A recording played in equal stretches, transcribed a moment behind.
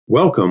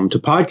Welcome to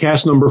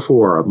podcast number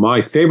 4 of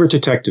My Favorite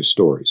Detective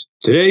Stories.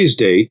 Today's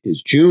date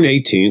is June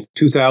 18th,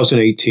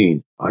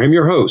 2018. I am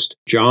your host,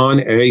 John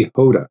A.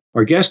 Hoda.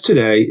 Our guest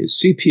today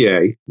is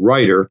CPA,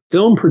 writer,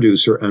 film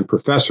producer, and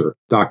professor,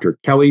 Dr.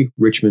 Kelly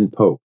Richmond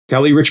Pope.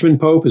 Kelly Richmond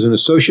Pope is an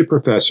associate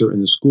professor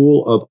in the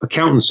School of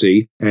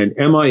Accountancy and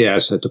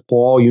MIS at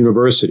DePaul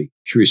University.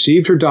 She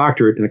received her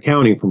doctorate in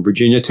accounting from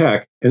Virginia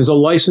Tech and is a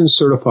licensed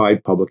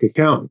certified public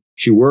accountant.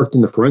 She worked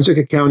in the forensic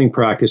accounting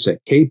practice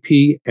at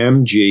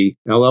KPMG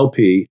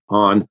LLP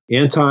on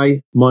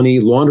anti-money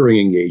laundering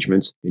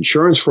engagements,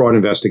 insurance fraud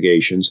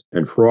investigations,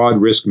 and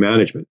fraud risk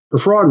management. Her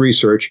fraud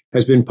research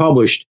has been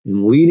published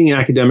in leading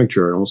academic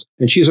journals,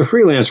 and she is a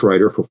freelance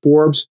writer for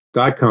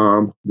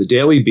Forbes.com, The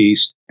Daily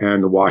Beast,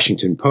 and The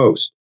Washington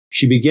Post.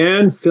 She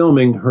began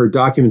filming her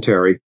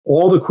documentary,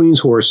 All the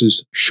Queen's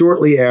Horses,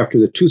 shortly after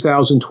the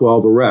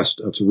 2012 arrest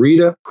of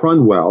Rita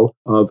Crundwell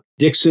of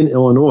Dixon,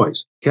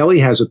 Illinois. Kelly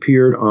has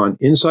appeared on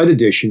Inside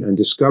Edition and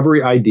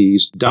Discovery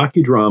ID's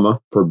docudrama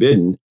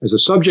Forbidden as a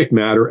subject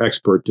matter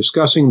expert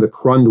discussing the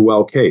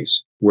Crundwell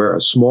case, where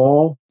a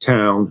small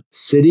town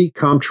city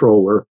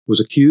comptroller was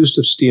accused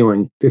of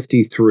stealing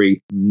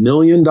 $53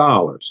 million,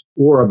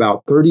 or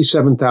about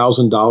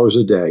 $37,000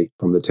 a day,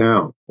 from the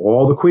town.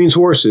 All the Queen's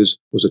Horses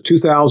was a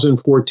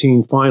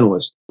 2014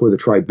 finalist for the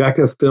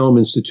Tribeca Film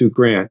Institute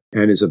grant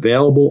and is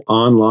available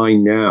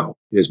online now.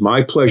 It is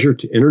my pleasure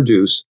to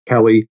introduce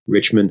Kelly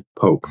Richmond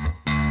Pope.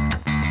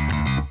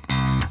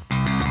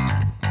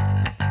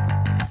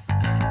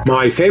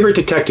 My Favorite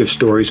Detective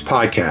Stories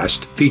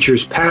podcast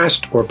features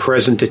past or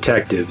present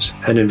detectives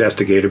and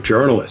investigative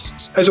journalists.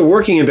 As a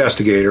working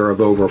investigator of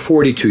over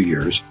 42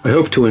 years, I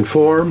hope to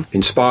inform,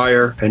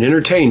 inspire, and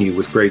entertain you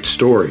with great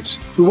stories.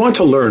 We want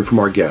to learn from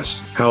our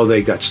guests how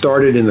they got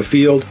started in the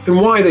field and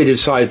why they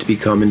decided to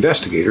become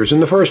investigators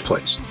in the first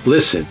place.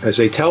 Listen as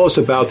they tell us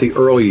about the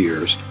early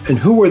years and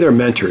who were their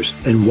mentors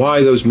and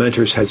why those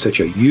mentors had such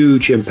a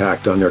huge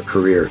impact on their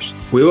careers.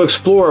 We will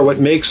explore what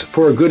makes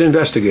for a good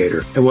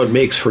investigator and what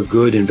makes for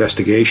good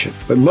investigation.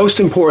 But most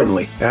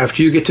importantly,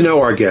 after you get to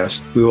know our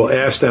guests, we will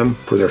ask them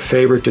for their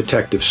favorite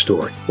detective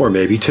story, or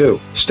maybe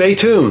two. Stay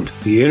tuned.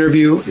 The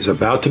interview is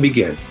about to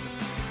begin.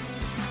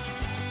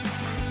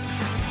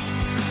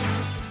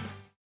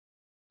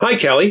 Hi,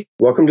 Kelly.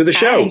 Welcome to the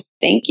show. Hi.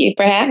 Thank you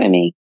for having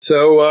me.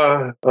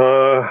 So,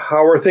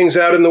 how are things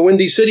out in the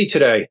Windy City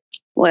today?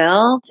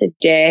 Well,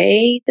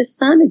 today the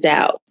sun is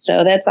out,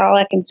 so that's all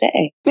I can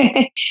say.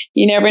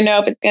 You never know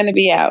if it's going to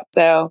be out,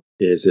 so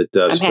is it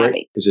I'm spring?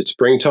 happy. Is it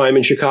springtime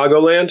in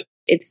Chicagoland?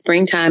 It's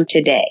springtime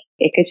today.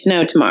 It could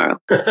snow tomorrow.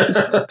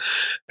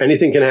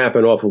 Anything can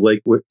happen off of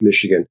Lake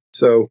Michigan.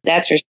 So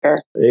that's for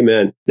sure.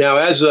 Amen. Now,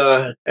 as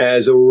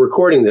we're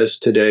recording this,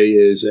 today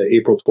is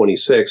April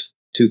 26th.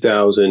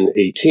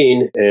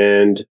 2018,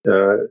 and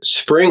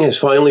spring has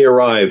finally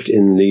arrived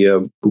in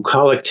the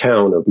bucolic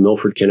town of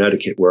Milford,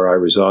 Connecticut, where I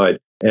reside.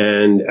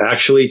 And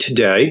actually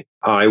today,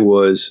 I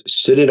was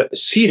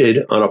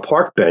seated on a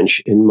park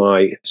bench in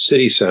my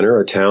city center,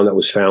 a town that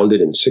was founded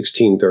in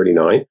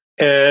 1639,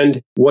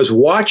 and was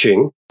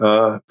watching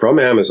from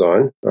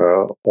Amazon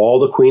All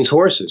the Queen's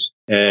Horses.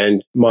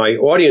 And my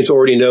audience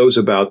already knows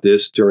about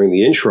this during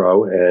the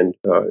intro. And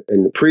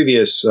in the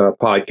previous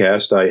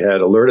podcast, I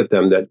had alerted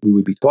them that we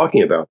would be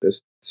talking about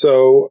this.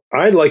 So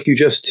I'd like you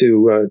just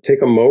to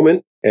take a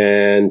moment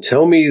and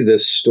tell me the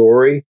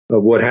story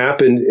of what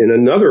happened in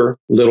another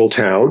little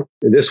town,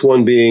 this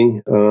one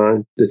being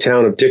the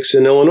town of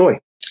Dixon, Illinois.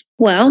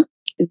 Well,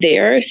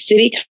 their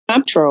city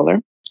comptroller,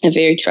 a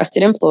very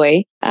trusted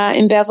employee,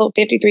 embezzled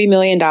 $53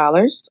 million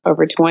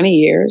over 20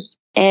 years,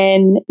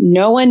 and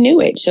no one knew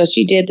it. So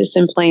she did this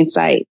in plain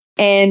sight.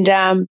 And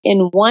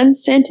in one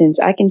sentence,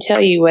 I can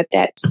tell you what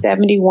that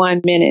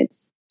 71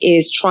 minutes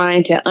is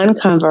trying to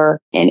uncover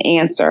and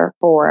answer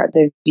for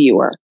the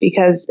viewer.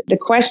 Because the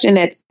question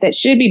that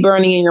should be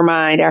burning in your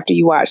mind after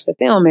you watch the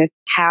film is,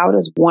 how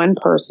does one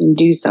person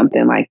do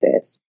something like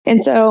this?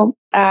 And so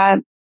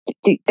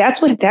that's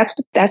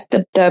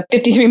the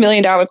 $53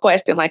 million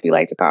question, like we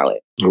like to call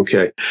it.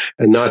 Okay.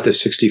 And not the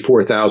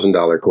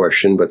 $64,000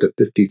 question, but the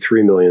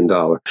 $53 million.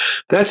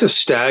 That's a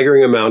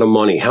staggering amount of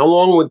money. How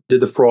long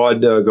did the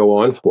fraud go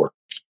on for?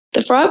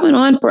 The fraud went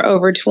on for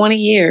over 20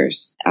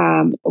 years.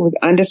 It was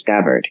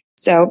undiscovered.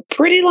 So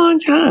pretty long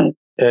time.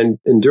 And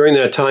during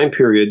that time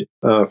period,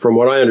 from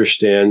what I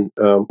understand,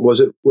 was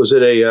it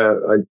a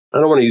I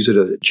don't want to use it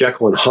as a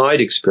Jekyll and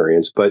Hyde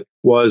experience, but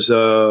was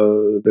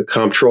the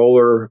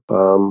comptroller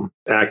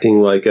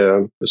acting like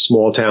a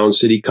small town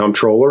city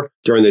comptroller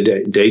during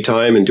the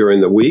daytime and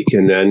during the week,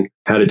 and then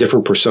had a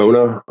different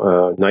persona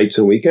nights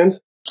and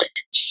weekends?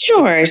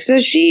 Sure. So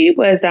she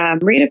was,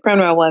 Rita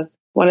Crundwell was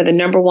one of the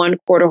number one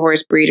quarter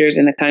horse breeders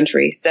in the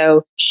country.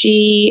 So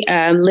she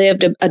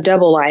lived a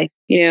double life,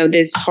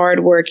 this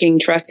hardworking,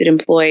 trusted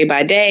employee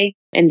by day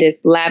and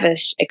this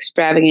lavish,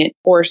 extravagant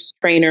horse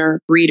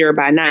trainer breeder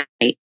by night.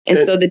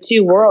 And so the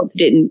two worlds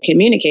didn't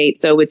communicate.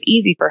 So it's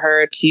easy for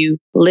her to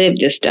live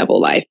this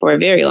double life for a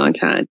very long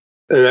time.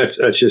 And that's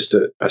just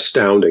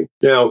astounding.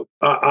 Now,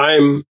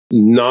 I'm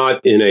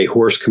not in a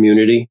horse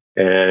community.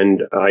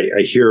 and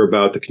I hear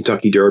about the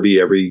Kentucky Derby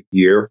every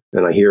year,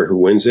 and I hear who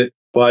wins it.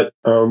 But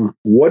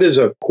what is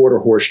a quarter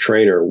horse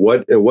trainer?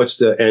 What's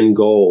the end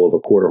goal of a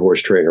quarter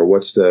horse trainer?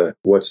 What's the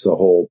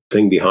whole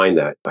thing behind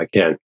that?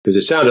 Because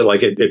it sounded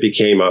like it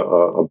became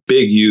a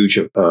big, huge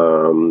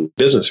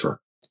business for her.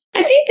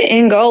 I think the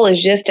end goal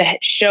is just to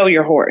show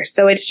your horse.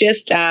 So it's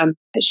just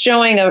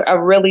showing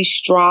a really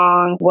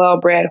strong,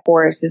 well-bred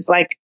horse. It's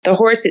like the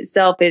horse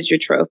itself is your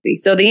trophy.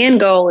 So the end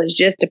goal is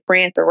just to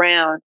prance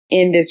around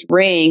in this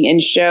ring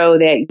and show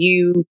that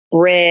you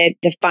bred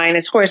the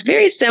finest horse.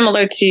 Very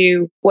similar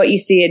to what you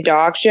see at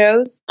dog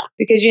shows,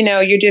 because,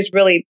 you're just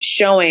really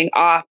showing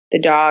off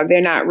the dog.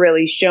 They're not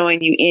really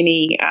showing you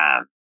any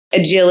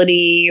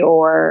agility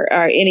or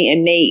any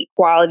innate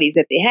qualities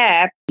that they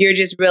have. You're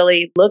just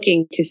really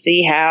looking to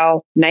see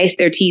how nice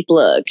their teeth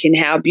look and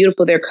how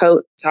beautiful their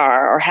coats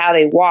are or how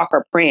they walk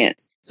or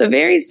prance. So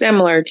very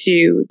similar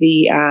to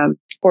the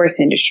horse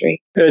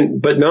industry.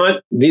 But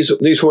not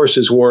these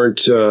horses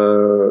weren't.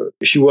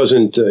 She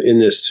wasn't in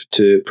this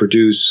to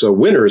produce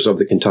winners of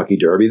the Kentucky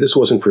Derby. This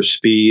wasn't for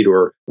speed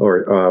or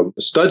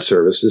stud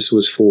service. This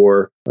was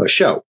for a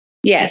show.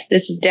 Yes,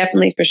 this is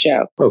definitely for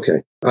show.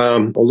 Okay. A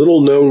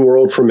little known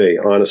world for me,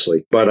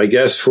 honestly. But I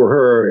guess for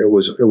her, it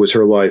was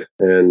her life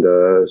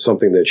and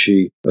something that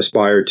she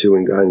aspired to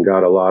and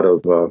got a lot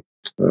of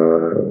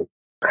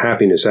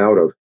happiness out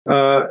of.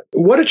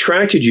 What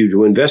attracted you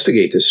to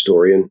investigate this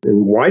story, and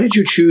why did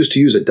you choose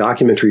to use a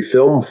documentary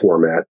film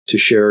format to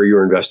share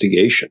your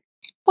investigation?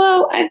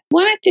 Well,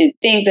 one of the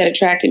things that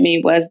attracted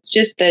me was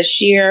just the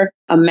sheer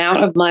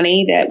amount of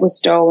money that was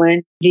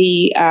stolen,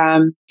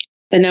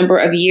 the number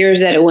of years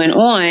that it went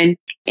on.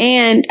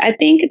 And I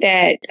think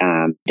that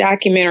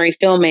documentary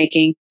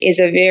filmmaking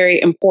is a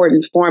very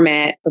important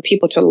format for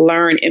people to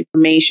learn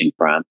information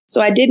from.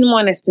 So I didn't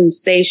want to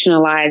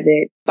sensationalize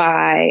it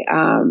by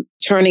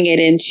turning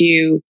it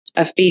into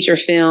a feature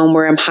film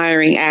where I'm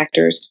hiring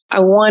actors.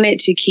 I wanted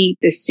to keep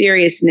the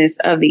seriousness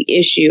of the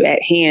issue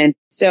at hand.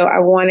 So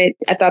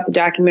I thought the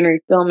documentary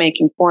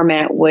filmmaking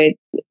format would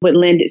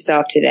lend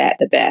itself to that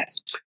the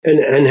best.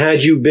 And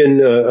had you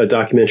been a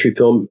documentary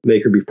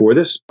filmmaker before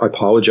this? I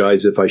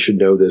apologize if I should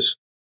know this.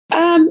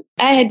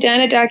 I had done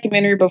a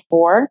documentary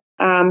before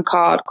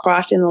called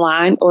Crossing the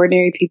Line,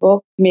 Ordinary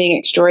People Committing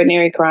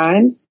Extraordinary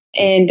Crimes,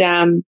 and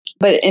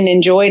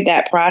enjoyed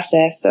that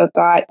process. So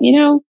thought,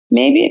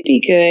 maybe it'd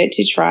be good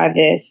to try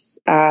this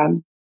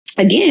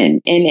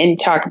again and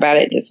talk about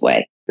it this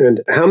way.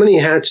 And how many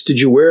hats did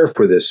you wear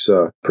for this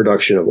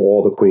production of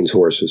All the Queen's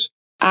Horses?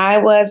 I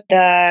was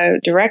the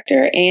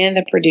director and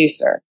the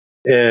producer.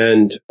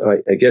 And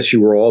I guess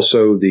you were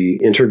also the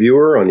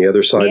interviewer on the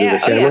other side of the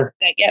camera?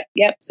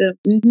 Yep. So,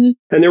 mm-hmm.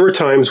 And there were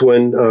times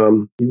when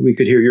we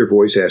could hear your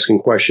voice asking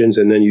questions,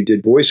 and then you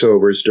did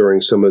voiceovers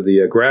during some of the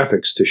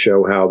graphics to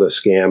show how the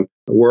scam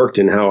worked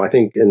and how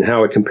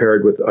it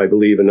compared with, I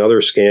believe, another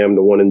scam,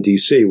 the one in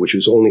D.C., which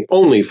was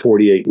only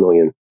 $48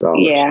 million.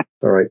 Yeah.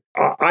 All right.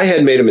 I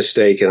had made a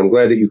mistake, and I'm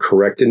glad that you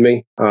corrected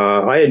me.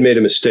 I had made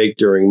a mistake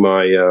during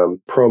my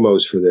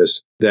promos for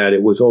this, that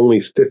it was only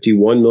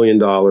 $51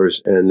 million,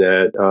 and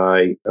that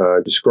I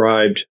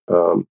described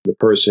the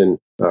person,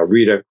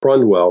 Rita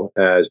Crundwell,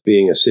 as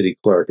being a city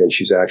clerk, and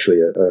she's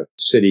actually a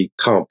city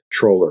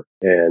comptroller.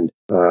 And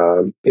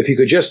if you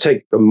could just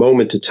take a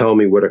moment to tell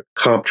me what a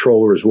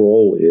comptroller's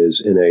role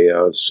is in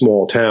a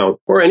small town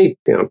or any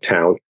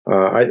town,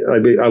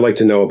 I'd like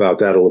to know about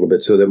that a little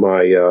bit so that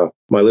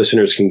my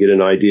listeners can get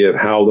an idea of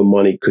how the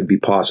money could be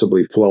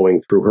possibly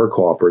flowing through her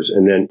coffers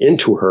and then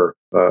into her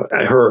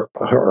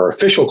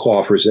official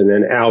coffers and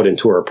then out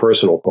into her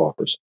personal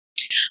coffers.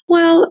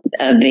 Well,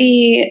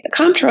 the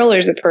comptroller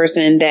is a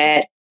person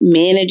that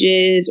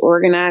manages,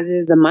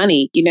 organizes the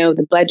money,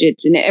 the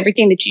budgets and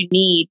everything that you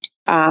need.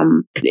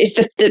 It's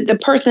the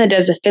person that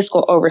does the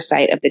fiscal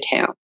oversight of the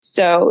town.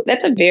 So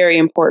that's a very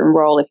important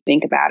role if you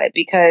think about it,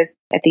 because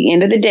at the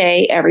end of the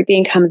day,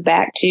 everything comes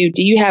back to,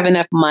 do you have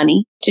enough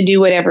money to do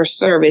whatever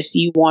service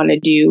you want to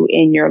do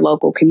in your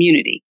local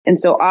community? And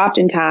so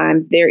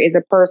oftentimes there is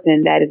a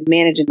person that is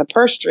managing the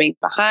purse strings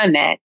behind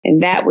that,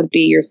 and that would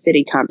be your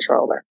city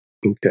comptroller.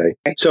 Okay.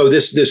 So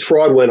this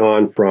fraud went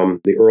on from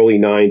the early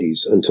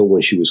 90s until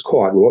when she was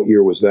caught. And what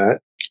year was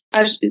that?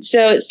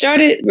 So it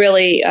started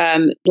really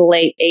the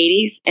late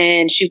 80s,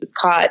 and she was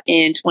caught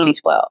in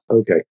 2012.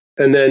 Okay.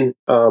 And then,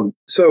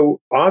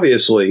 so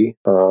obviously,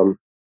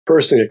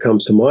 first thing that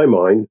comes to my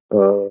mind,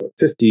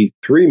 $53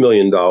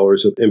 million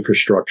of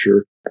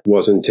infrastructure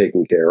wasn't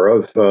taken care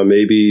of.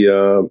 Maybe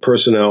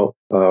personnel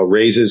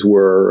raises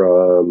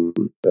were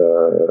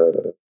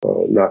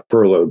not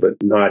furloughed, but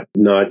not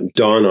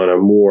done on a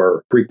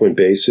more frequent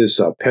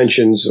basis.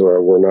 Pensions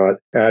were not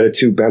added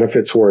to.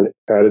 Benefits weren't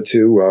added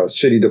to.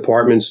 City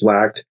departments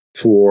lacked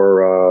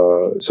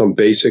for some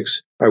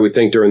basics, I would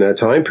think, during that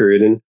time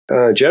period. And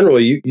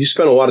generally, you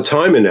spent a lot of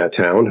time in that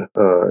town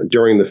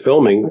during the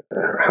filming.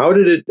 How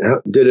did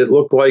it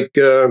look like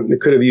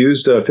it could have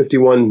used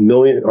 $53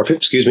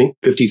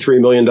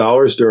 million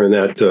during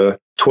that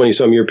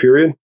 20-some year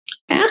period?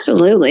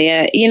 Absolutely.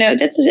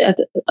 That's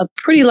a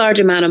pretty large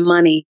amount of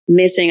money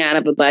missing out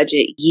of a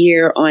budget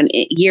year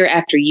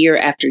after year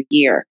after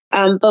year.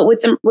 But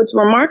what's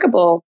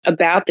remarkable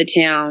about the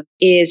town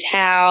is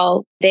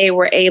how they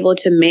were able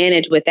to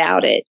manage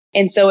without it.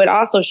 And so it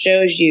also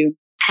shows you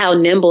how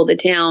nimble the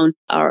town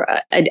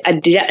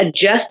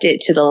adjusted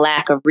to the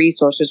lack of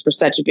resources for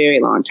such a very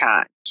long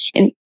time.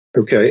 And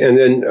okay, and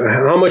then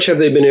how much have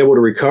they been able to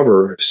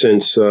recover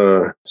since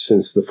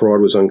the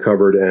fraud was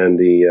uncovered and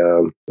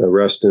the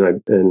arrest?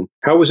 And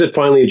how was it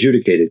finally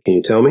adjudicated? Can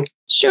you tell me?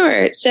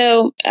 Sure.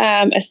 So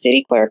a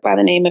city clerk by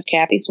the name of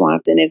Kathy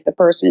Swanson is the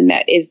person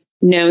that is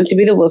known to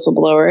be the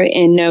whistleblower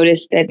and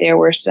noticed that there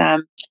were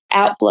some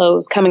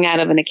outflows coming out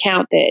of an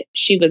account that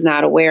she was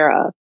not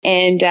aware of.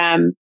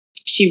 And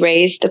she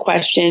raised the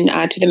question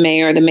to the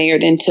mayor. The mayor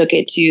then took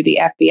it to the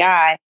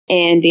FBI,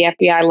 and the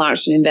FBI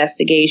launched an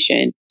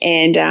investigation.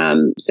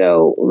 And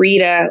so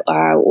Rita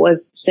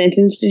was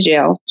sentenced to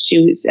jail.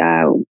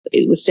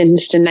 It was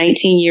sentenced to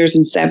 19 years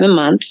and 7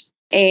 months.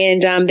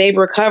 And they've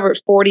recovered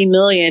 $40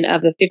 million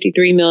of the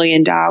 $53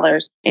 million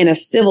in a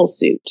civil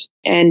suit.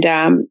 And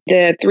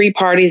the three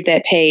parties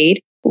that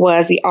paid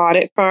was the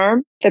audit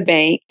firm, the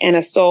bank, and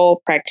a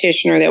sole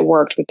practitioner that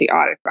worked with the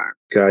audit firm.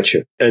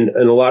 Gotcha. And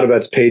a lot of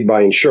that's paid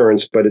by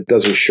insurance, but it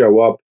doesn't show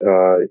up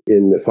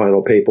in the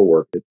final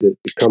paperwork. It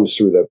comes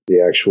through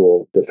the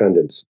actual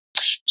defendants.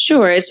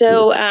 Sure.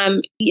 So,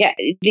 I'm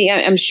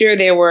sure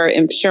there were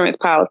insurance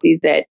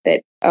policies that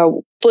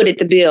footed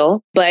the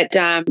bill, but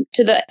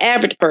to the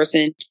average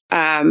person,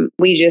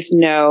 we just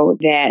know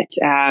that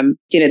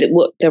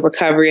what the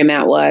recovery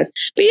amount was.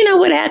 But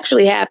what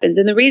actually happens,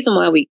 and the reason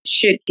why we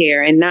should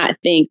care and not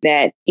think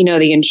that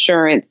the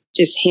insurance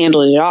just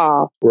handled it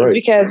all, right, is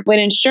because when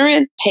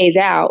insurance pays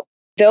out,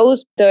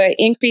 the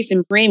increase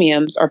in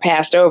premiums are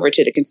passed over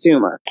to the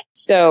consumer.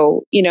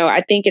 So,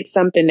 I think it's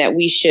something that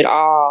we should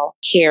all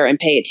care and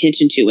pay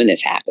attention to when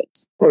this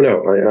happens. Oh,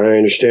 no, I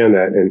understand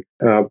that. And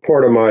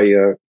part of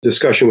my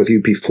discussion with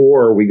you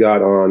before we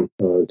got on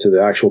to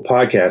the actual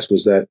podcast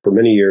was that for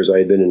many years I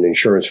had been an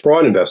insurance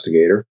fraud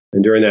investigator.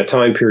 And during that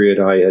time period,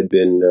 I had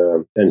been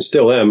and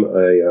still am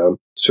a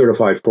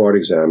certified fraud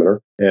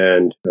examiner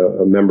and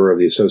a member of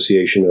the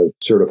Association of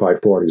Certified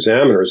Fraud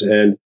Examiners.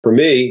 And for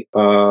me,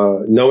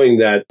 knowing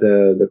that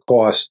the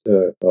cost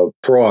of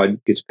fraud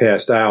gets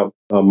passed out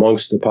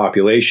amongst the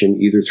population,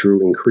 either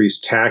through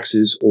increased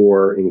taxes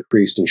or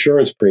increased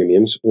insurance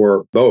premiums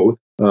or both,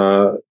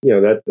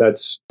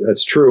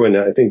 that's true. And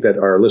I think that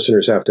our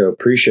listeners have to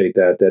appreciate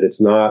that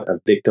it's not a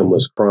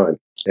victimless crime.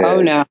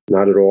 Oh, no.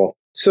 Not at all.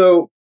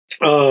 So,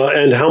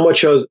 and how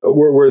much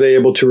were they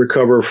able to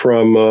recover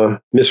from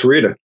Miss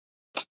Rita?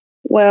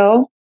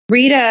 Well,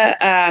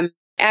 Rita,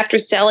 after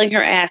selling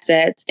her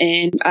assets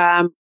and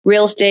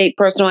real estate,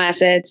 personal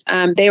assets,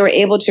 they were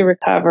able to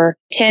recover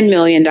 $10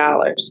 million.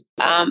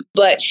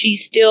 But she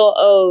still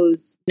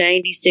owes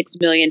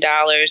 $96 million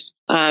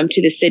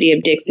to the city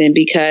of Dixon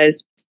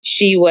because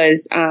she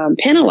was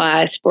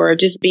penalized for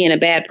just being a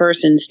bad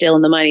person,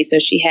 stealing the money. So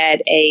she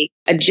had a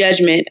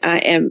judgment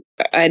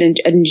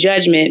a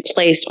judgment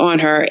placed on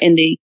her in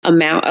the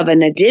amount of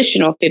an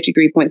additional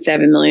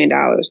 $53.7 million.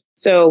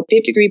 So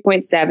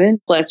 53.7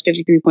 plus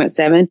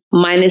 53.7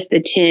 minus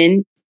the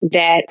 10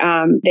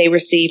 that they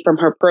received from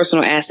her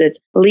personal assets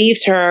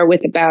leaves her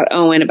with about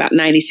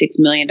 $96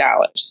 million.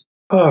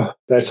 Oh,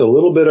 that's a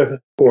little bit of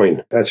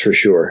coin, that's for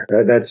sure.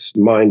 That's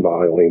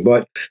mind-boggling.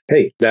 But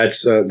hey,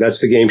 that's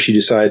the game she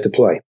decided to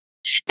play.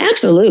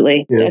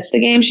 Absolutely. Yeah. That's the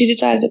game she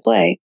decided to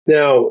play.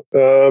 Now,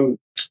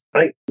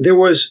 there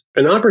was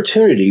an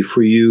opportunity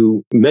for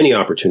you, many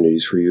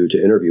opportunities for you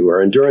to interview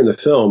her. And during the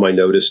film, I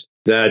noticed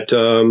that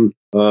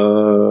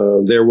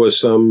there was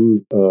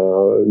some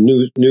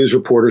news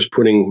reporters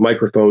putting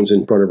microphones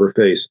in front of her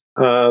face.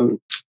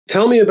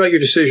 Tell me about your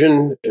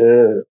decision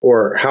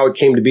or how it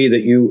came to be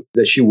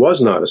that she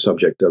was not a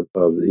subject of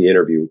the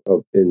interview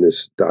in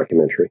this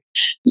documentary.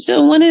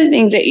 So one of the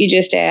things that you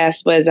just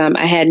asked was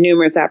I had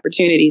numerous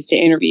opportunities to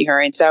interview her.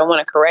 And so I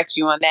want to correct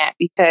you on that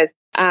because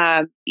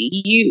I've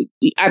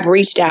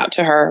reached out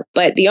to her,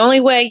 but the only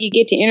way you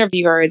get to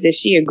interview her is if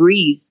she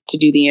agrees to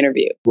do the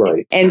interview.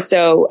 Right. And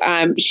so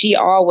she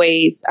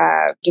always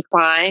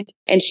declined,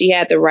 and she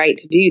had the right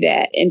to do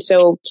that. And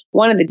so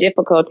one of the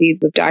difficulties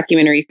with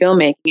documentary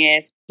filmmaking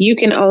is you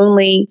can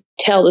only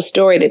tell the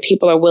story that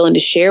people are willing to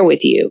share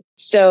with you.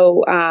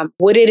 So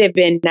would it have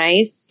been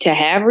nice to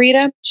have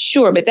Rita?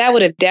 Sure, but that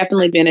would have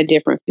definitely been a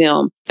different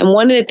film. And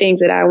one of the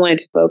things that I wanted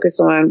to focus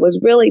on was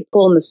really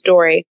pulling the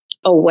story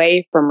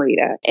away from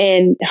Rita,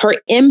 and her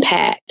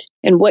impact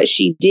and what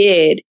she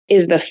did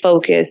is the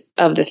focus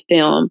of the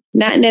film,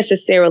 not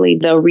necessarily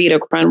the Rita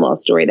Crunwell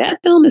story. That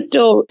film is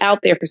still out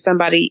there for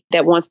somebody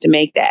that wants to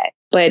make that.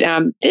 But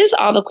this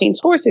All the Queen's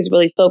Horses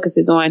really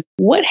focuses on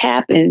what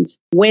happens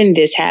when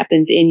this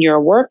happens in your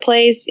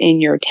workplace,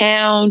 in your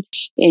town,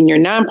 in your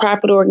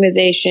nonprofit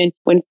organization,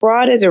 when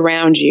fraud is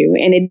around you,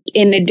 and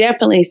it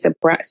definitely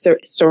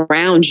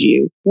surrounds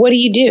you. What do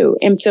you do?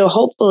 And so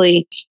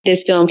hopefully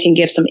this film can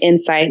give some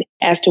insight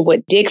as to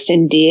what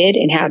Dixon did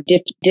and how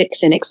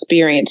Dixon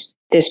experienced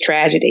this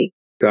tragedy.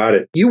 Got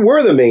it. You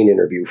were the main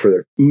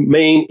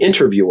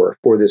interviewer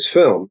for this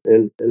film.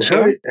 And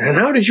Sure.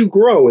 how did you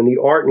grow in the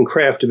art and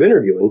craft of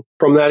interviewing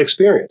from that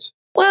experience?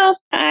 Well,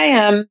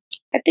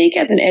 I think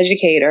as an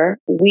educator,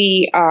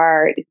 we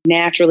are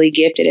naturally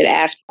gifted at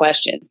asking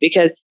questions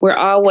because we're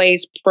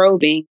always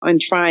probing on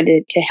trying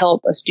to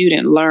help a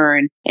student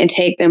learn and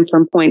take them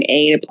from point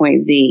A to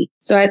point Z.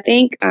 So I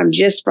think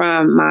just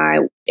from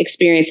my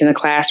experience in the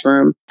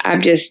classroom,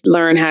 I've just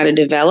learned how to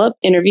develop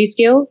interview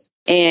skills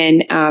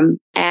and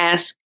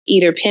ask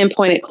either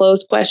pinpointed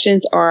closed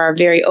questions or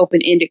very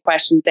open-ended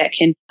questions that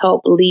can help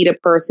lead a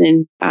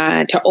person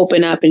to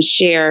open up and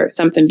share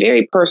something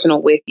very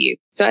personal with you.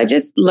 So I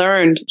just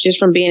learned just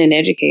from being an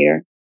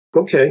educator.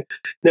 Okay.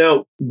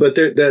 Now, but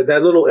that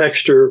little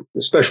extra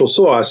special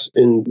sauce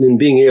in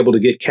being able to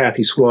get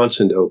Kathy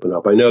Swanson to open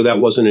up. I know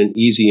that wasn't an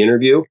easy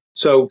interview.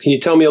 So can you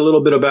tell me a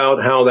little bit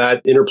about how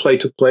that interplay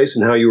took place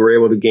and how you were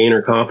able to gain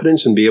her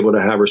confidence and be able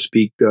to have her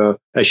speak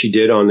as she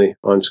did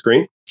on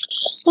screen?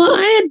 Well,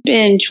 I had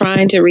been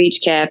trying to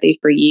reach Kathy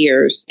for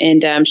years,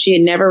 and she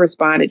had never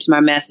responded to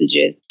my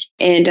messages.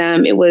 And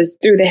it was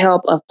through the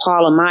help of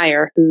Paula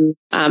Meyer, who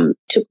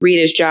took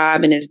Rita's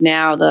job and is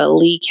now the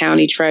Lee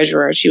County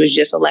Treasurer. She was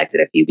just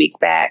elected a few weeks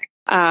back.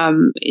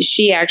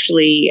 She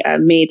actually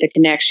made the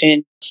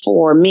connection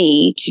for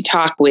me to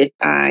talk with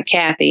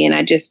Kathy. And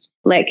I just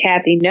let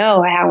Kathy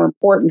know how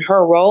important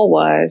her role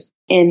was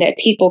and that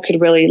people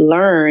could really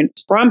learn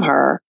from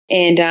her.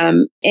 And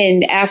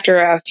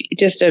after about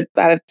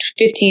a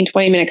 15,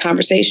 20-minute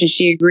conversation,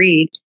 she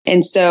agreed.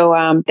 And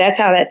so that's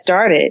how that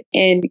started.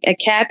 And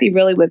Kathy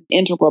really was an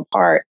integral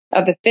part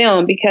of the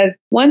film because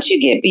once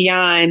you get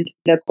beyond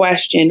the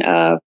question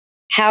of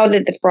how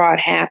did the fraud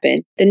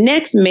happen, the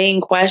next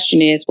main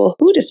question is, well,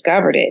 who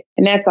discovered it?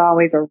 And that's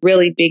always a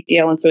really big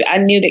deal. And so I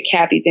knew that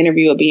Kathy's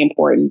interview would be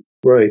important.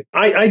 Right.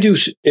 I do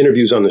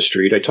interviews on the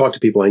street. I talk to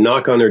people. I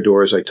knock on their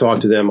doors. I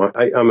talk to them.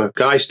 I'm a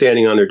guy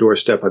standing on their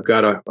doorstep. I've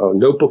got a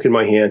notebook in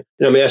my hand,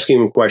 and I'm asking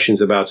them questions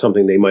about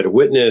something they might have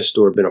witnessed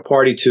or been a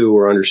party to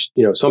or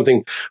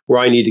something where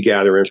I need to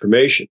gather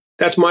information.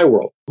 That's my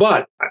world.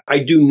 But I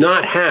do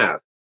not have,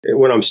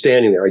 when I'm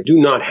standing there, I do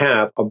not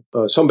have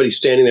somebody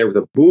standing there with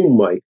a boom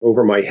mic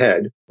over my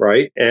head,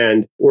 right?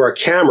 Or a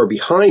camera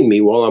behind me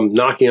while I'm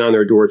knocking on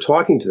their door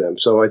talking to them.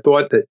 So I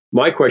thought that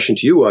my question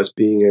to you was,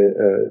 being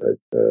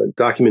a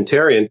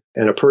documentarian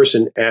and a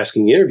person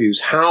asking interviews,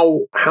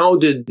 how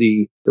did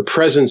the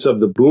presence of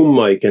the boom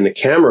mic and the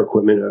camera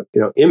equipment,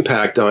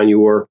 impact on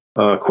your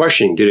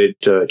questioning? Did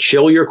it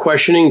chill your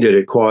questioning? Did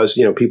it cause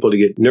people to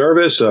get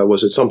nervous?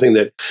 Was it something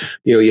that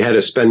you had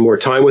to spend more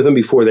time with them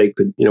before they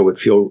could would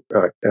feel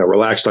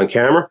relaxed on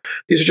camera?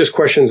 These are just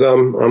questions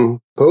I'm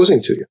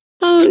posing to you.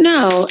 Oh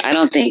no, I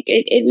don't think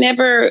it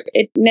never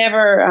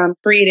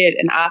created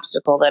an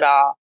obstacle at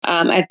all.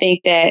 I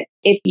think that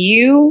if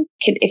you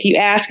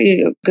ask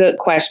a good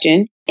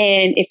question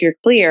and if you're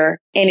clear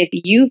and if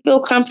you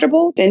feel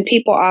comfortable, then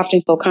people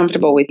often feel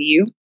comfortable with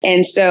you.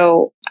 And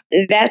so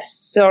that's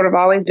sort of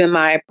always been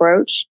my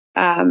approach.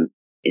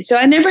 So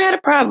I never had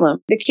a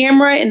problem. The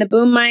camera and the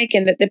boom mic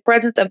and the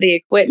presence of the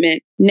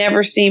equipment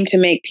never seemed to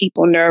make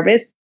people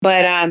nervous.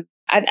 But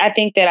I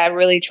think that I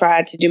really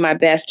tried to do my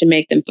best to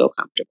make them feel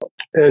comfortable.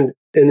 And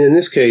in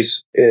this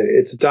case,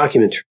 it's a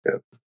documentary.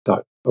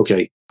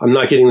 Okay, I'm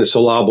not getting the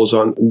syllables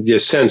on the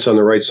sense on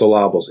the right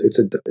syllables.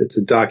 It's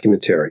a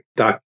documentary.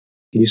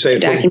 Can you say it?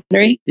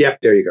 Documentary? Yep,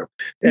 there you go.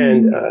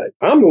 And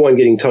I'm the one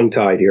getting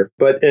tongue-tied here.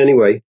 But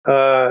anyway,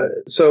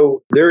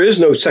 so there is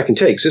no second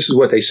takes. This is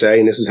what they say,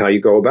 and this is how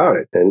you go about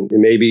it. And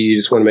maybe you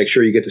just want to make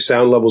sure you get the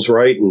sound levels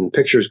right and the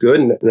picture's good,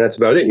 and that's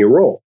about it, and you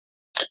roll.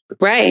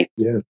 Right.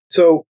 Yeah.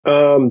 So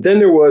then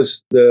there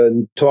was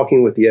the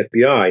talking with the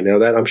FBI. Now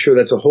that I'm sure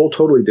that's a whole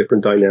totally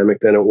different dynamic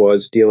than it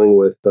was dealing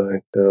with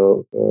the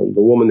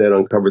woman that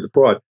uncovered the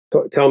fraud.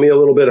 Tell me a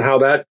little bit of how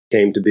that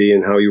came to be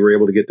and how you were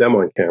able to get them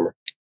on camera.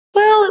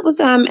 Well, it was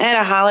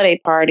at a holiday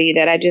party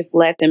that I just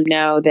let them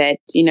know that,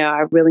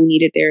 I really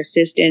needed their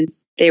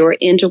assistance. They were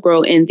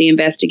integral in the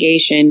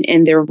investigation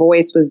and their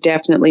voice was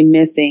definitely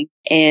missing.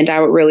 And I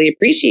would really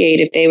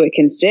appreciate if they would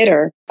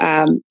consider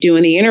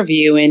doing the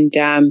interview.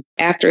 And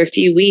after a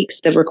few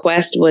weeks, the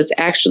request was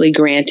actually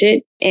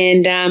granted.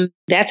 And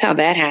that's how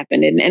that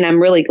happened. And I'm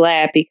really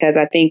glad because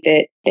I think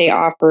that they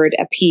offered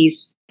a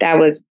piece that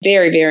was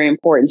very, very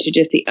important to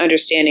just the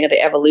understanding of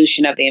the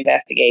evolution of the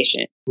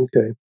investigation.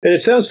 Okay. And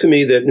it sounds to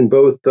me that in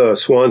both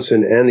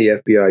Swanson and the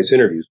FBI's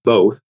interviews,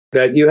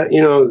 that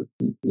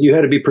you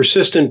had to be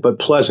persistent but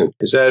pleasant.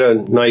 Is that a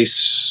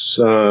nice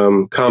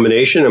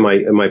combination? Am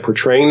I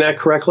portraying that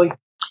correctly?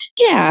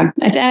 Yeah,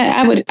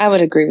 I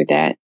would agree with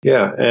that.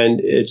 Yeah,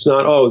 and it's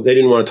not, they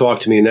didn't want to talk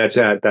to me and that's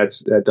that.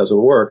 That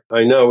doesn't work.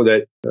 I know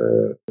that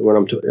when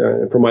I'm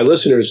for my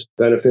listeners'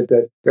 benefit,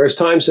 that there's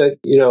times that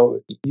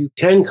you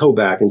can go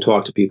back and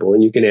talk to people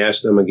and you can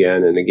ask them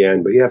again and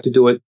again, but you have to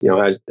do it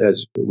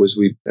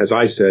as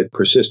I said,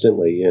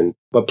 persistently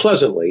but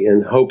pleasantly,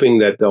 and hoping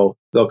that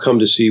they'll come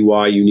to see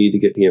why you need to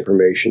get the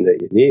information that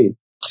you need.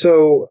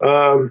 So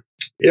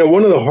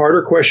One of the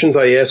harder questions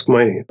I ask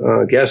my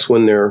guests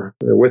when they're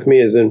with me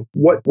is,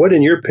 what,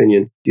 in your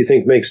opinion, do you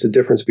think makes the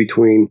difference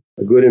between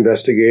a good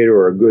investigator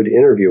or a good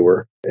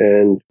interviewer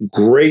and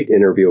great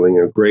interviewing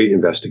or great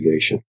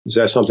investigation? Is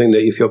that something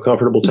that you feel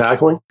comfortable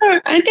tackling?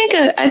 Sure. I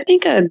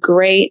think a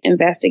great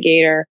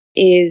investigator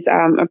is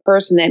a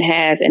person that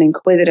has an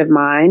inquisitive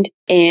mind,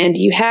 and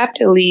you have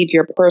to leave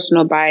your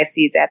personal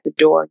biases at the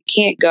door.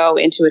 You can't go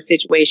into a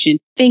situation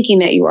thinking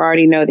that you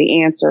already know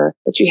the answer,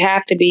 but you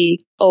have to be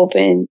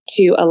open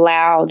to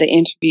allow the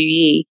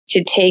interviewee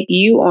to take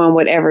you on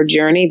whatever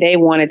journey they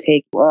want to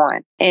take you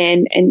on.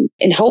 And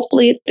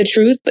hopefully it's the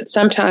truth, but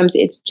sometimes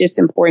it's just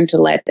important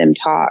to let them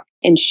talk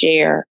and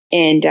share.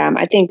 And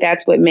I think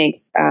that's what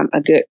makes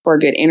a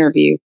good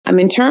interview.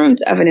 In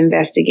terms of an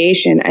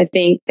investigation, I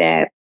think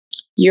that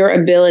your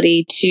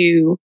ability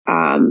to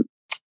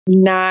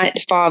not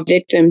fall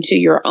victim to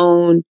your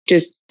own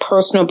just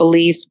personal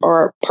beliefs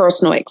or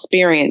personal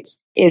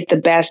experience is the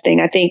best thing.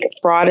 I think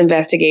fraud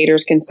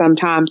investigators can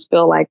sometimes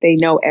feel like they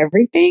know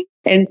everything.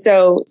 And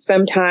so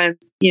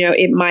sometimes,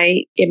 it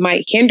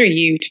might hinder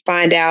you to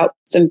find out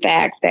some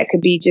facts that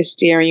could be just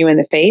staring you in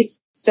the face.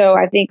 So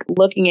I think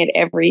looking at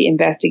every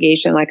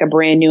investigation like a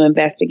brand new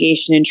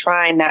investigation and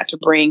trying not to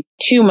bring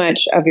too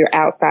much of your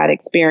outside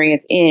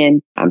experience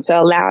in to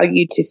allow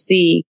you to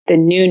see the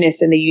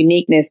newness and the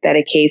uniqueness that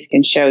a case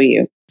can show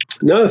you.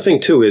 Another thing,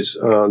 too, is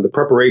the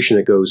preparation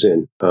that goes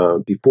in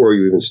before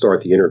you even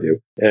start the interview.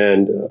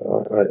 And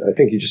I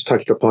think you just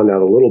touched upon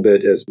that a little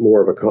bit as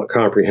more of a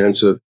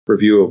comprehensive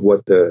review of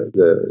what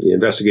the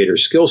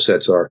investigator's skill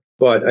sets are.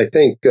 But I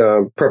think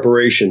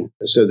preparation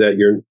so that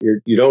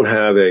you don't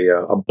have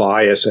a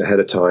bias ahead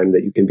of time,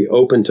 that you can be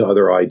open to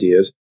other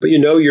ideas, but you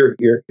know your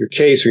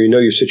case, or you know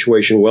your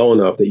situation well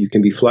enough that you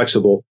can be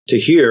flexible to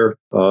hear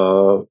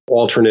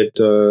alternate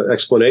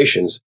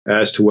explanations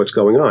as to what's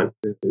going on.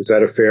 Is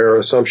that a fair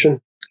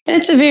assumption?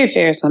 It's a very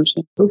fair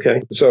assumption.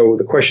 Okay. So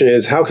the question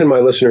is, how can my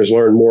listeners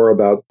learn more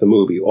about the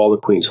movie, All the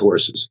Queen's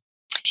Horses?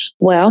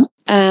 Well,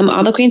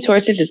 All the Queen's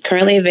Horses is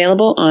currently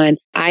available on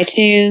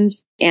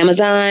iTunes,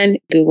 Amazon,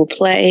 Google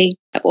Play,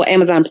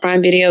 Amazon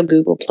Prime Video,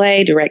 Google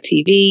Play,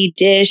 DirecTV,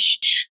 Dish.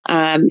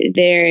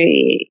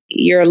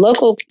 Your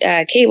local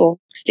cable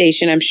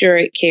station, I'm sure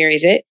it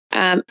carries it.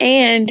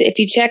 And if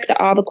you check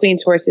the All the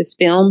Queen's Horses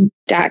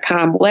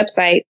film.com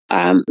website,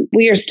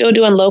 we are still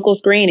doing local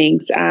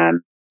screenings.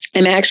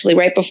 I'm actually,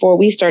 right before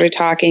we started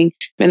talking,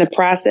 I'm in the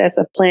process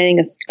of planning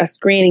a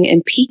screening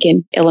in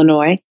Pekin,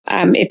 Illinois.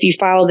 If you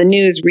follow the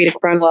news, Rita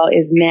Crunwell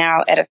is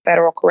now at a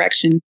federal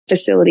correction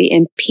facility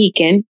in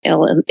Pekin,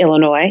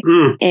 Illinois.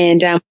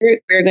 And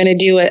we're going to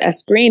do a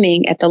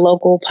screening at the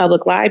local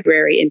public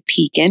library in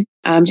Pekin,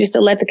 just to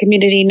let the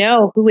community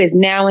know who is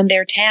now in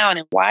their town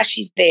and why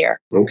she's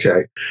there.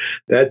 Okay.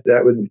 I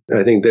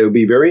think they would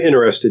be very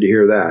interested to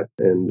hear that.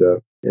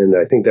 And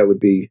I think that would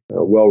be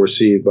well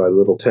received by the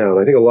little town.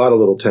 I think a lot of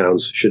little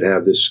towns should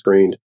have this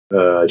screened,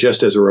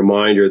 just as a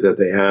reminder that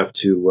they have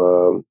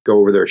to go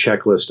over their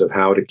checklist of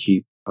how to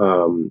keep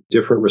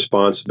different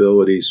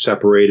responsibilities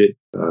separated,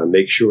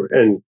 make sure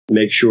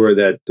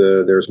that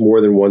there's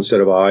more than one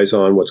set of eyes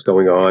on what's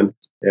going on,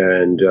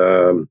 and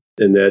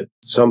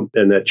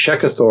that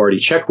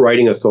check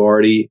writing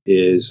authority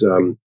is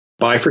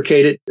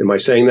bifurcated. Am I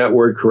saying that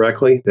word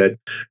correctly? That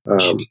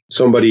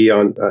somebody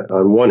on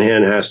one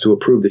hand has to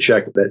approve the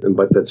check, but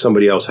that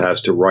somebody else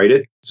has to write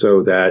it,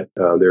 so that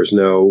there's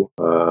no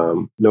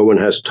one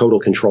has total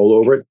control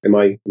over it. Am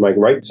I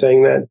right in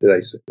saying that? Did I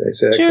say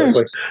that Sure.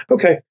 correctly?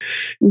 Okay.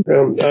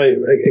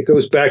 It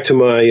goes back to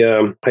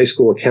my high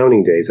school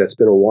accounting days. That's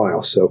been a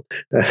while, so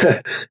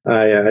I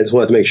just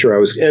wanted to make sure I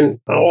was.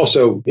 And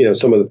also,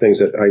 some of the things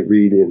that I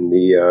read in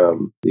the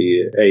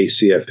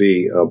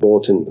ACFE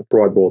bulletin,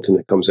 fraud bulletin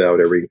that comes out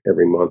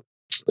every month.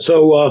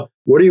 So,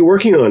 what are you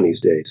working on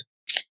these days?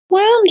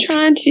 Well, I'm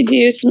trying to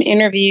do some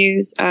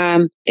interviews.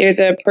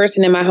 There's a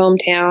person in my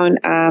hometown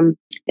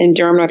in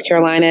Durham, North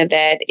Carolina,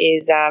 that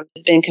has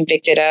been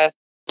convicted of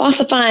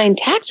falsifying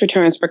tax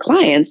returns for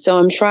clients. So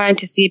I'm trying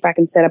to see if I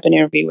can set up an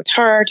interview with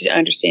her to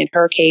understand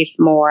her case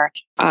more.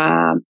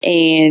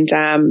 And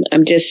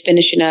I'm just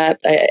finishing up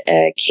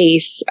a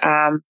case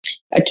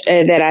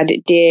that I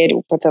did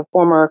with a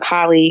former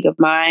colleague of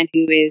mine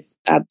who is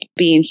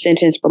being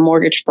sentenced for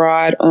mortgage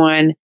fraud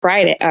on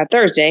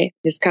Thursday,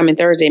 this coming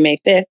Thursday, May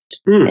 5th.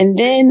 And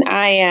then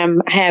I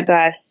have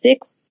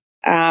 6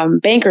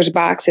 banker's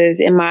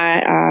boxes in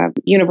my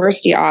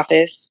university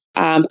office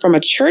from a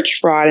church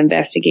fraud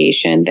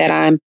investigation that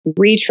I'm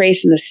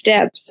retracing the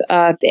steps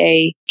of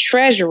a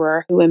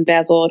treasurer who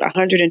embezzled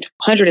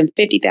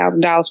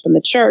 $150,000 from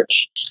the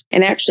church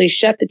and actually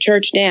shut the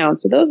church down.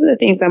 So those are the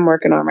things I'm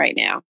working on right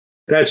now.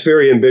 That's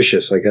very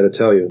ambitious, I got to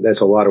tell you.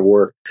 That's a lot of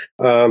work.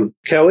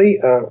 Kelly,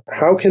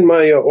 how can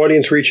my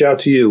audience reach out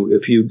to you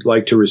if you'd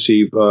like to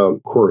receive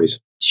queries?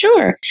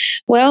 Sure.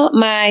 Well,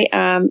 my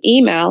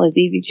email is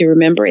easy to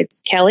remember.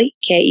 It's Kelly,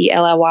 Kelly,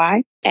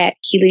 at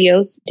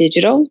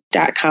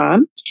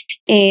heliosdigital.com.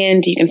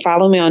 And you can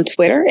follow me on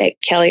Twitter at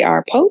Kelly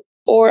R. Pope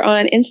or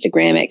on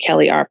Instagram at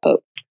Kelly R.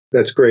 Pope.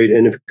 That's great.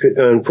 And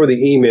for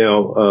the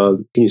email,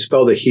 can you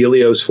spell the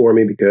Helios for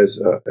me? Because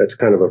that's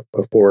kind of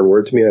a foreign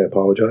word to me. I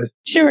apologize.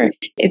 Sure.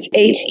 It's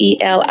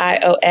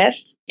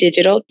HELIOS,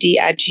 digital,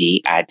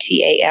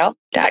 DIGITAL.com.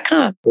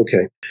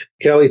 Okay.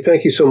 Kelly,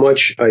 thank you so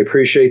much. I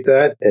appreciate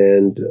that.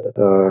 And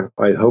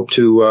I hope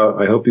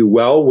you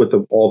well with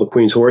all the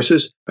Queen's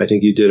horses. I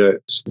think you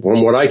did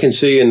from what I can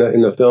see in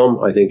the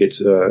film, I think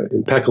it's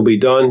impeccably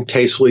done,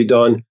 tastefully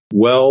done,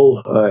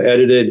 well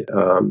edited.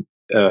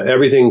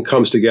 Everything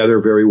comes together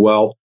very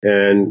well,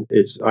 and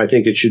I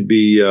think it should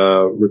be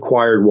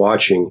required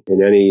watching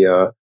in any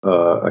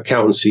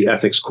accountancy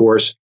ethics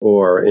course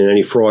or in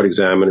any fraud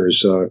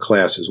examiner's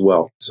class as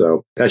well.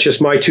 So that's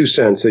just my 2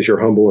 cents as your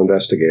humble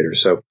investigator.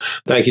 So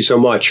thank you so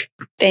much.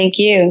 Thank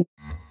you.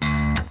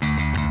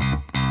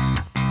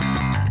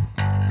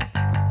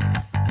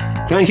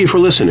 Thank you for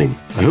listening.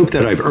 I hope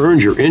that I've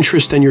earned your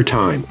interest and your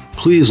time.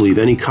 Please leave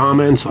any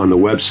comments on the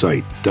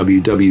website,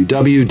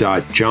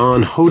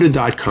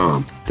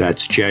 www.johnhoda.com.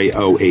 That's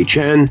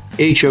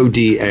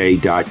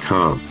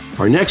JOHNHODA.com.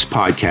 Our next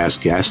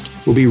podcast guest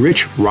will be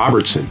Rich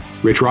Robertson.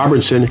 Rich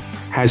Robertson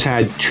has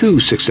had 2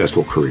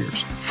 successful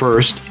careers.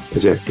 First,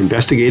 as an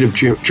investigative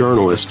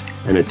journalist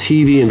and a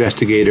TV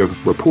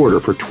investigative reporter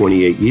for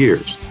 28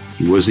 years.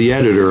 He was the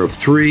editor of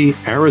 3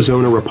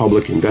 Arizona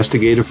Republic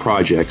investigative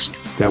projects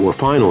that were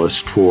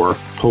finalists for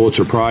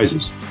Pulitzer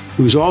Prizes.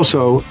 He was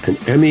also an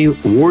Emmy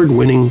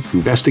award-winning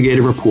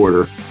investigative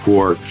reporter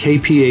for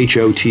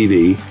KPHO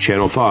TV,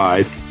 Channel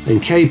 5,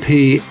 and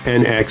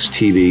KPNX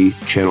TV,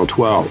 Channel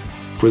 12.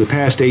 For the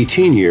past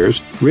 18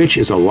 years, Rich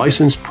is a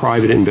licensed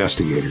private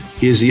investigator.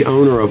 He is the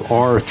owner of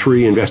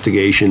R3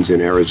 Investigations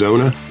in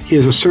Arizona. He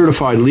is a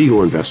certified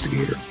legal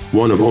investigator,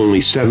 one of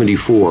only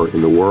 74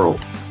 in the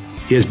world.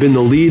 He has been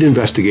the lead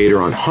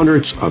investigator on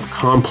hundreds of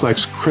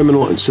complex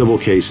criminal and civil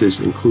cases,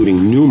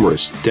 including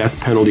numerous death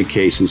penalty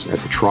cases at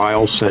the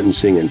trial,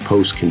 sentencing, and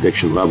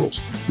post-conviction levels.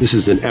 This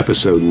is an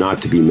episode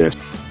not to be missed.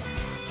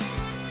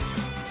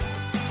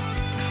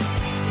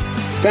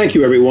 Thank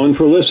you, everyone,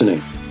 for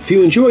listening. If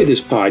you enjoyed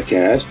this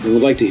podcast and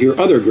would like to hear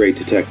other great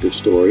detective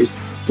stories,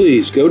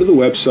 please go to the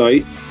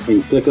website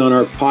and click on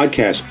our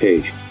podcast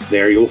page.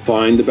 There you'll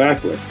find the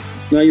backlink.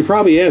 Now, you're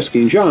probably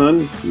asking,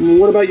 John,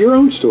 what about your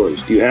own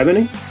stories? Do you have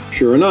any?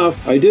 Sure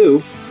enough, I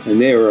do,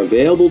 and they are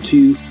available to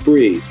you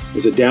free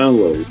as a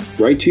download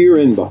right to your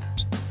inbox.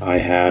 I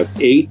have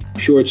 8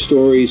 short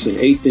stories and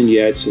 8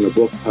 vignettes in a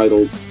book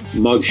titled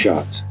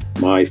Mugshots,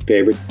 My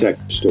Favorite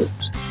Detective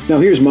Stories. Now,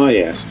 here's my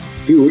ask.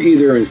 If you were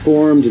either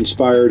informed,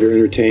 inspired, or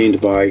entertained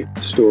by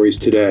stories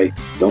today,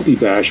 don't be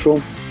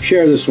bashful.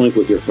 Share this link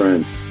with your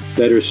friend.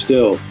 Better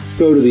still,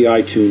 go to the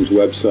iTunes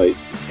website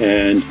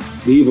and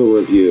leave a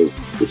review.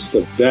 It's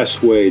the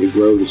best way to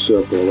grow the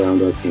circle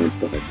around our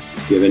campfire.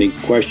 If you have any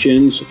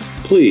questions,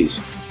 please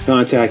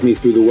contact me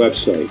through the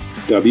website,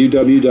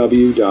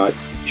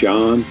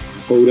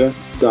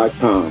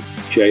 www.johnhoda.com,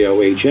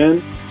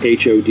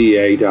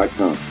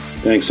 JOHNHODA.com.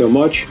 Thanks so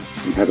much,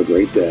 and have a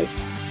great day.